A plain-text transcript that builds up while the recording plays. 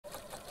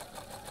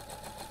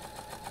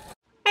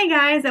Hey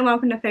guys, and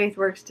welcome to Faith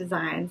Works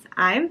Designs.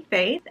 I'm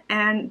Faith,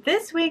 and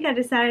this week I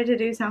decided to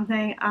do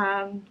something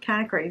kind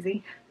of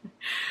crazy.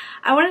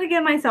 I wanted to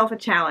give myself a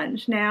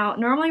challenge. Now,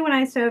 normally when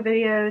I sew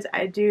videos,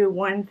 I do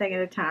one thing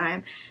at a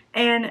time,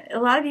 and a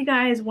lot of you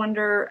guys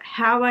wonder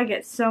how I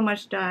get so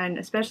much done,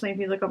 especially if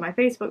you look on my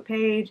Facebook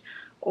page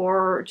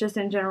or just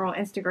in general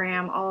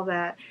Instagram, all of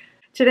that.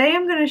 Today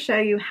I'm going to show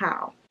you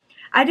how.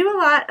 I do a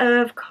lot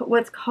of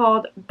what's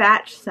called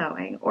batch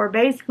sewing, or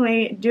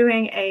basically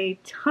doing a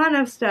ton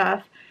of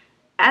stuff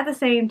at the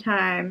same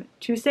time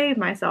to save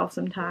myself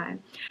some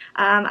time.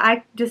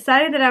 I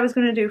decided that I was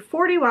going to do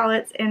 40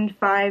 wallets in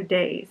 5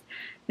 days.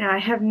 Now, I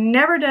have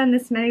never done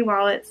this many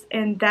wallets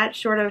in that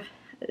short of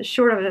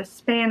a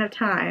span of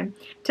time.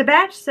 To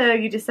batch sew,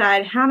 you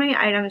decide how many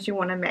items you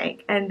want to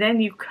make, and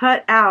then you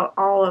cut out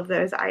all of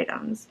those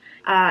items.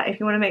 If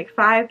you want to make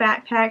 5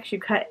 backpacks, you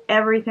cut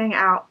everything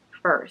out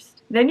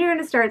first. Then you're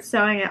going to start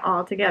sewing it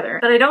all together.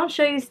 But I don't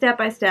show you step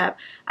by step.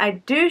 I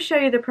do show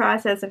you the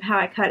process of how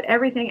I cut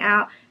everything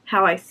out,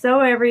 how I sew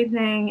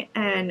everything,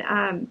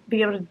 and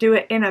be able to do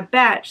it in a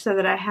batch so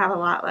that I have a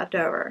lot left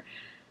over.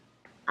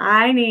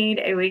 I need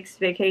a week's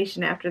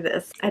vacation after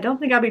this. I don't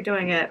think I'll be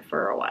doing it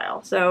for a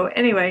while. So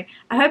anyway,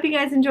 I hope you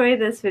guys enjoyed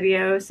this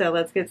video, so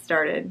let's get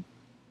started.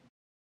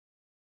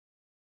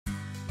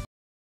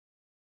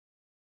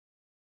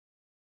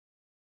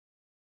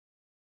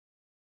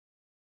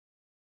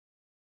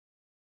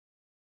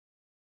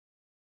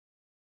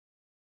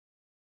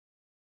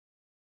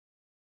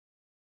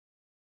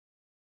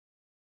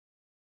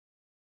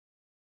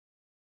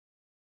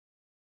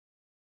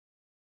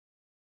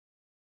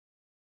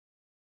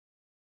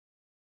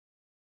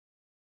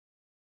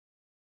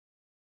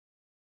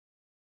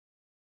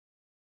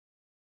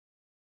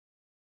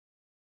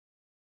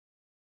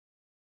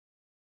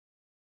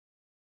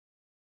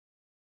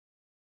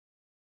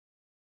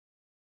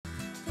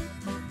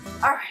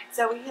 Alright,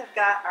 so we have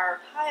got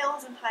our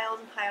piles and piles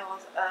and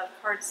piles of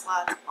card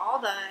slots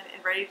all done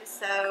and ready to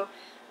sew.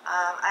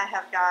 I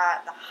have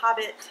got The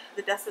Hobbit,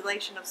 The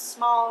Desolation of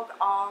Smaug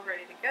all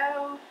ready to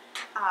go.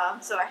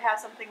 So I have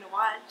something to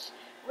watch.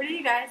 What do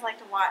you guys like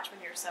to watch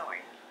when you're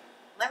sewing?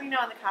 Let me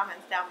know in the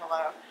comments down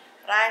below.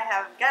 But I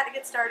have got to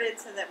get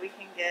started so that we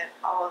can get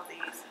all of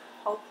these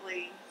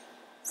hopefully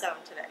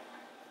sewn today.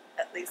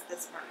 At least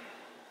this morning.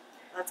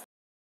 Let's go.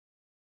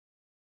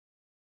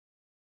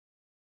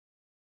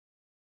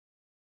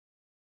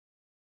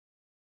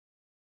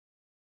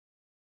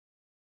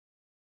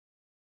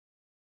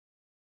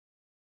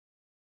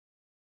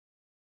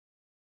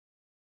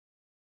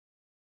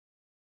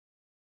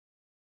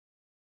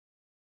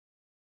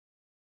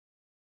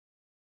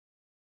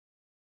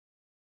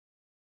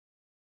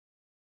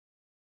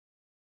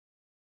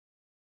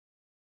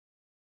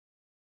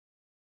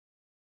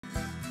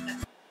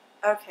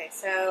 Okay,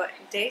 so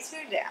day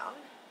 2 down.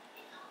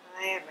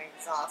 I am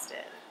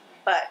exhausted,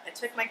 but I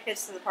took my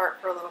kids to the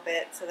park for a little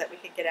bit so that we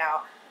could get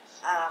out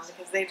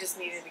because they just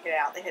needed to get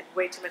out. They had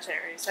way too much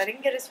energy, so I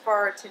didn't get as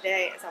far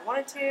today as I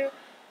wanted to,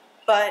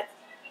 but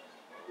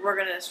we're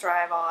going to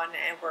strive on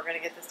and we're going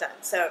to get this done.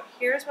 So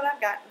here's what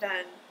I've got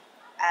done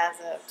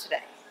as of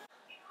today.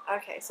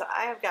 Okay, so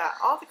I have got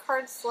all the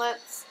card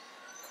slits.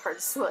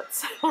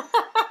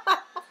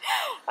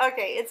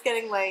 Okay, it's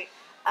getting late.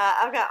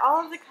 I've got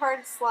all of the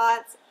card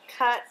slots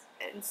cut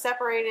and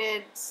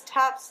separated,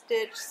 top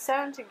stitched,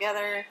 sewn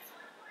together.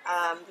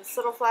 This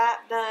little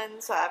flap done,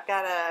 so I've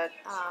got to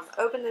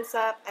open this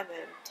up and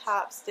then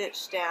top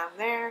stitch down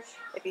there.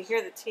 If you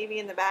hear the TV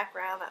in the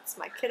background, that's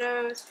my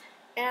kiddos.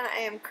 And I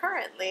am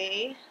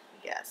currently,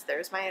 yes,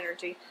 there's my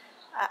energy.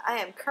 I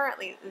am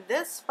currently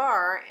this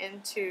far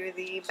into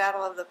the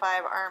Battle of the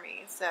Five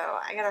Armies, so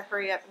I gotta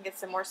hurry up and get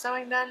some more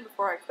sewing done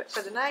before I quit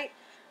for the night,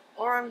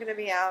 or I'm gonna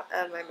be out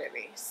of my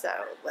movie. So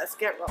let's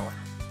get rolling.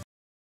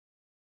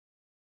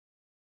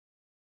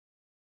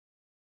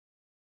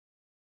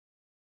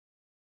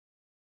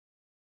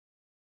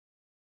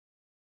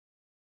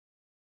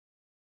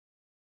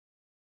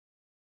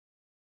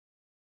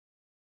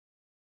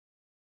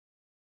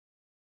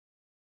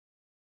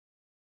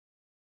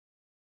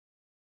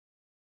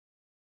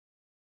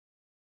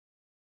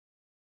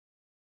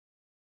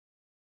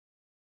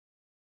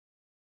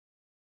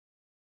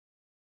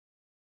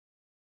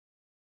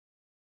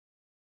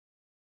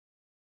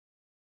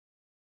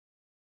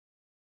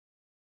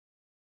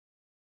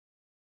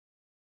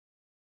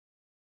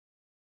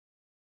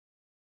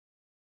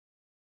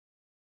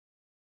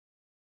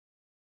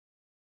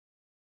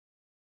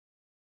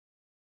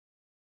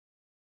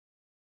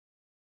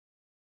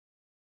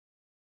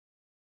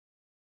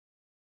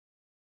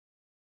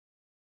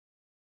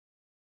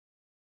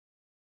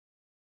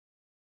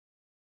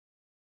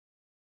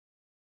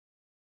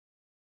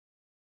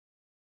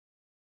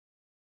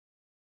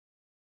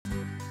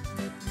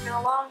 It's been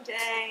a long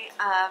day.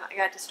 I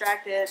got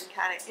distracted and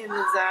kind of in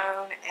the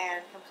zone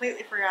and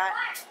completely forgot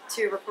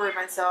to record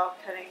myself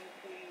cutting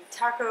the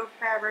taco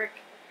fabric,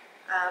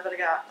 but I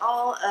got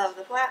all of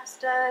the flaps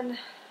done.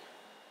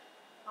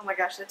 Oh my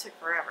gosh, that took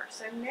forever.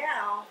 So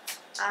now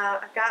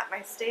I've got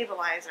my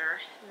stabilizer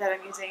that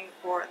I'm using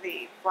for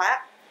the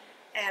flap,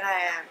 and I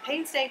am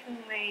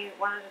painstakingly,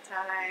 one at a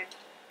time,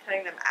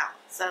 cutting them out.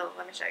 So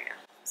let me show you.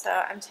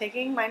 So I'm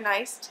taking my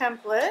nice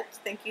template,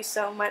 thank you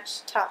so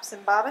much Tops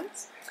and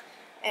Bobbins,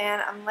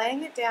 and I'm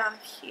laying it down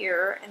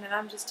here, and then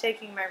I'm just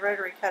taking my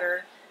rotary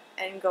cutter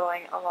and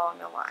going along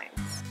the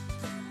lines.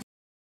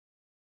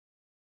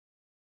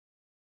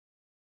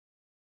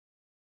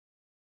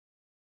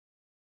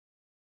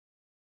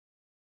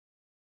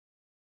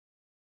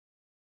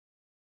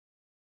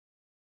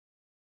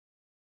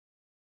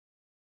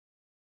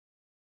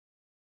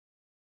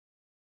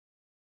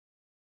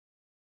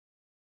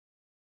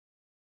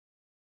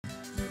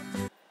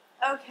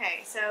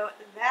 Okay, so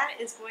that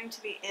is going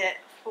to be it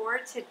for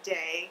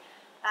today.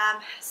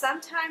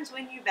 Sometimes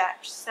when you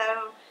batch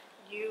sew,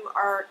 you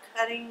are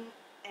cutting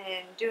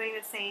and doing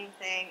the same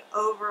thing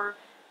over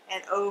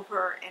and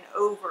over and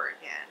over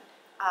again,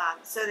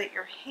 so that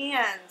your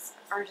hands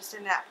are just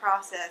in that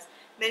process.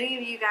 Many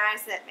of you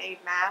guys that made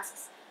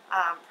masks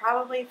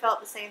probably felt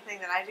the same thing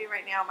that I do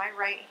right now. My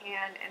right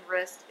hand and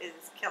wrist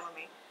is killing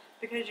me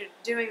because you're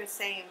doing the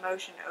same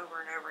motion over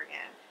and over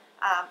again.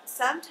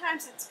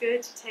 Sometimes it's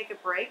good to take a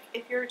break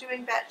if you're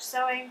doing batch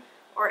sewing,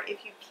 or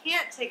if you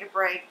can't take a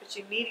break but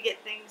you need to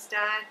get things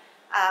done.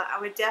 I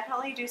would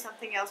definitely do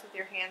something else with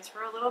your hands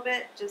for a little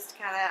bit. Just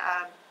kind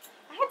of,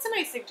 I had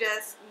somebody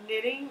suggest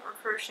knitting or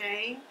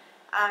crocheting,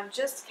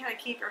 just to kind of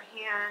keep your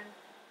hand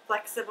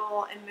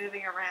flexible and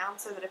moving around,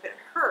 so that if it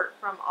hurt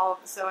from all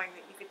of the sewing,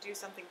 that you could do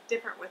something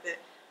different with it,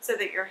 so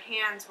that your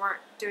hands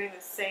weren't doing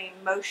the same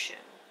motion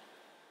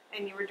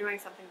and you were doing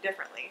something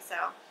differently. So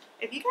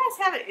if you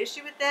guys have an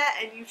issue with that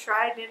and you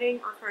tried knitting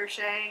or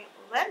crocheting,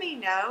 let me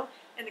know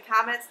in the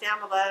comments down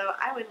below.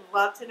 I would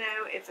love to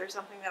know if there's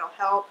something that'll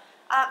help.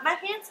 My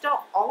hands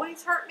don't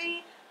always hurt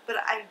me, but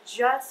I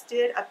just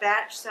did a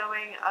batch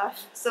sewing of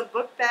some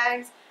book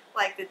bags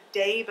like the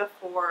day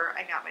before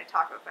I got my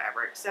taco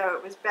fabric. So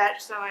it was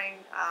batch sewing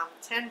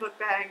 10 book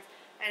bags,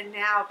 and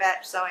now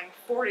batch sewing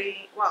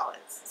 40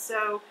 wallets.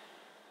 So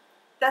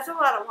that's a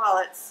lot of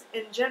wallets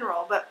in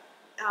general, but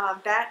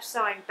batch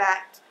sewing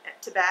back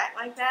to back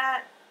like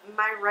that,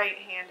 my right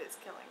hand is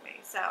killing me.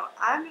 So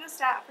I'm going to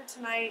stop for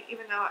tonight,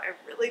 even though I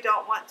really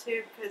don't want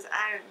to, because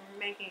I'm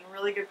making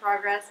really good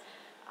progress,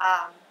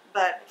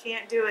 but I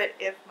can't do it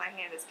if my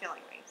hand is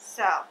killing me.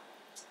 So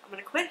I'm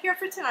going to quit here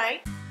for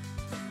tonight.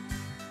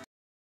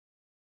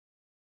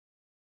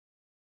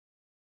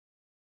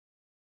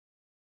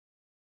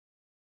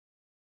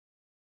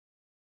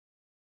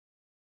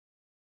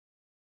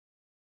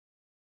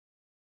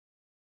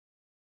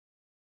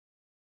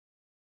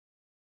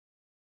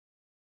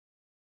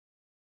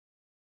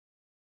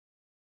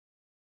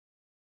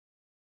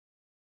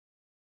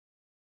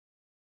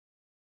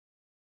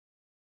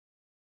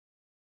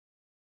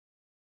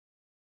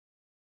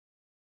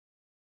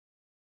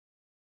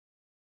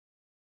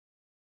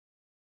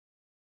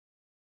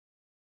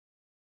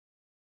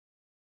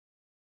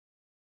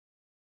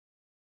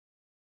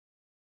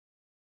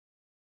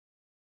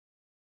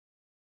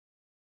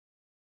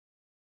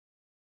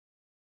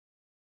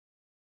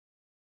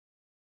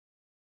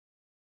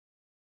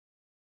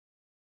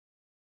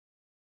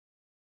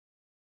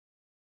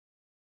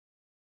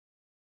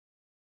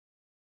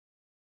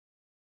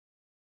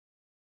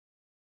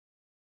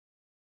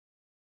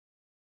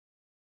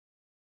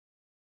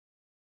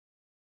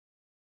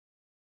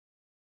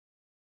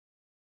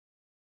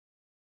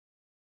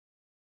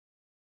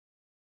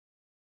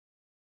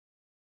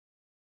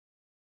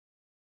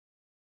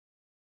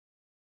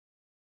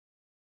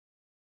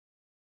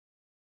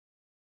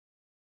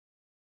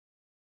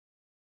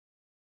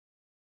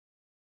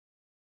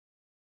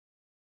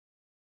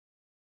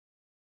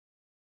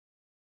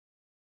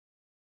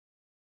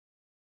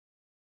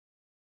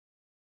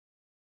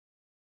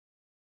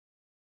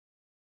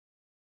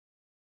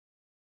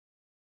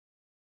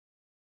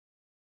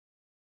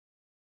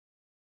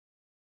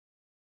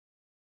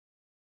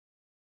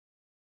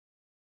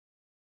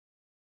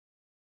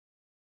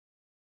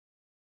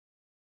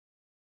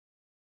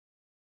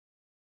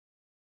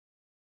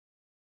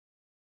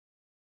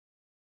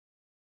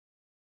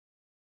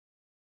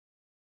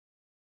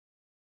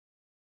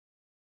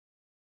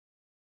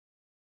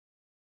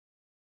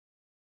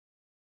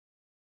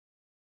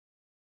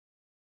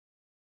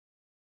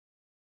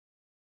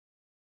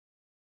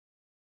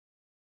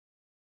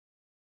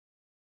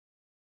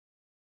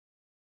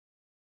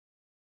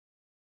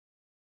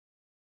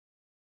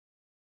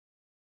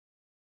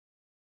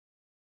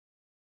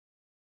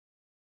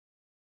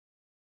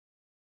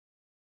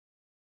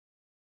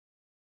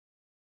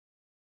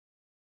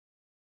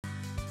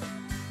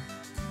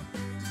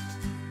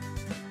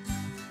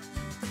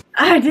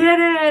 I did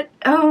it!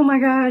 Oh my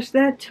gosh,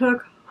 that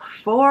took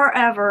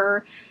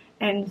forever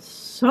and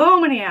so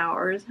many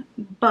hours,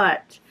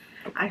 but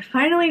I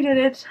finally did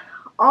it.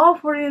 All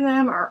 40 of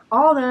them are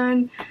all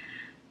done,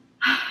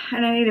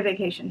 and I need a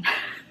vacation.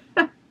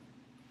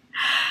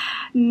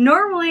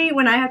 Normally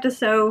when I have to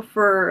sew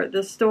for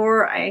the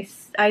store, I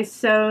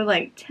sew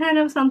like 10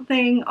 of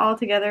something all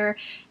together,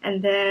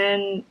 and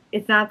then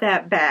it's not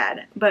that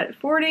bad. But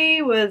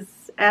 40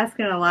 was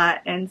asking a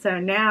lot, and so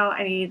now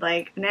I need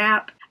like a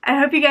nap. I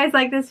hope you guys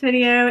liked this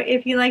video.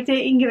 If you liked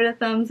it, you can give it a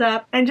thumbs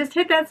up, and just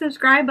hit that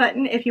subscribe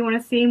button if you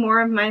want to see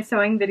more of my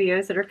sewing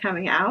videos that are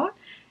coming out.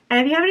 And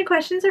if you have any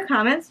questions or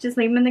comments, just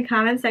leave them in the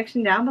comment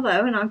section down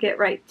below and I'll get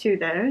right to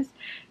those.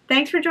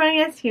 Thanks for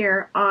joining us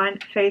here on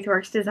Faith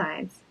Works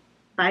Designs.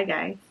 Bye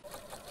guys.